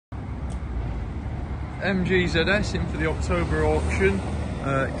MGZS in for the October auction.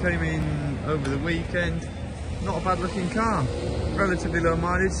 Came in over the weekend. Not a bad looking car. Relatively low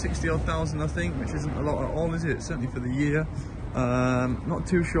mileage, 60 odd thousand I think, which isn't a lot at all, is it? Certainly for the year. Not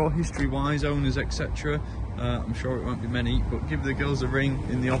too sure history wise, owners etc. I'm sure it won't be many, but give the girls a ring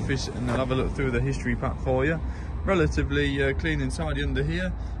in the office and they'll have a look through the history pack for you. Relatively clean and tidy under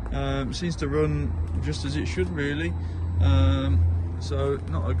here. Seems to run just as it should really. So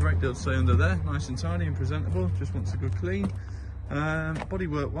not a great deal to say under there. Nice and tidy and presentable, just wants a good clean.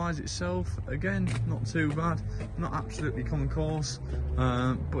 Bodywork wise itself, again, not too bad. Not absolutely concourse,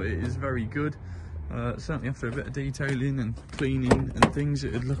 but it is very good. Certainly after a bit of detailing and cleaning and things,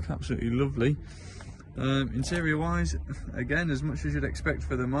 it would look absolutely lovely. Interior wise, again, as much as you'd expect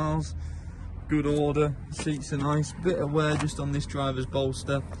for the miles. Good order, seats are nice, bit of wear just on this driver's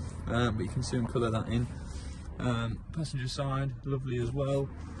bolster, but you can soon colour that in. Passenger side, lovely as well.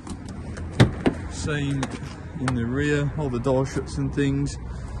 Same in the rear, all the door shuts and things.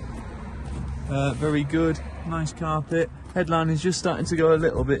 Very good, nice carpet. Headline is just starting to go a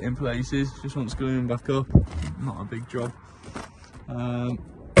little bit in places, just wants gluing back up, not a big job.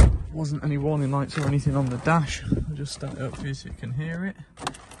 Wasn't any warning lights or anything on the dash. I'll just start it up for you so you can hear it.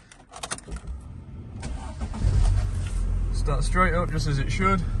 Start straight up just as it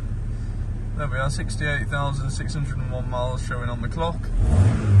should. There we are, 68,601 miles showing on the clock.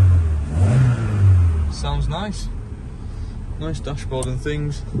 Sounds nice. Nice dashboard and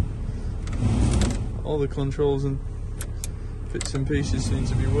things. All the controls and bits and pieces seem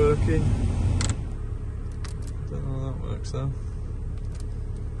to be working. Don't know how that works though.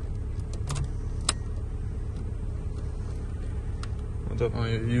 I don't know how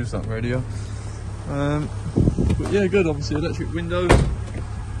you use that radio. But yeah, good. Obviously electric windows,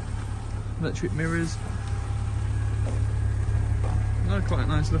 electric mirrors. No, quite a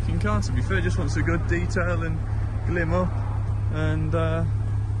nice looking car to be fair. Just wants a good detail and glimmer, and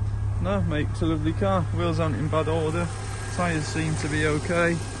no, makes a lovely car. Wheels aren't in bad order, tyres seem to be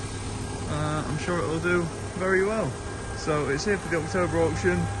okay. I'm sure it will do very well. So it's here for the October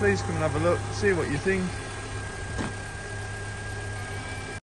auction. Please come and have a look, see what you think.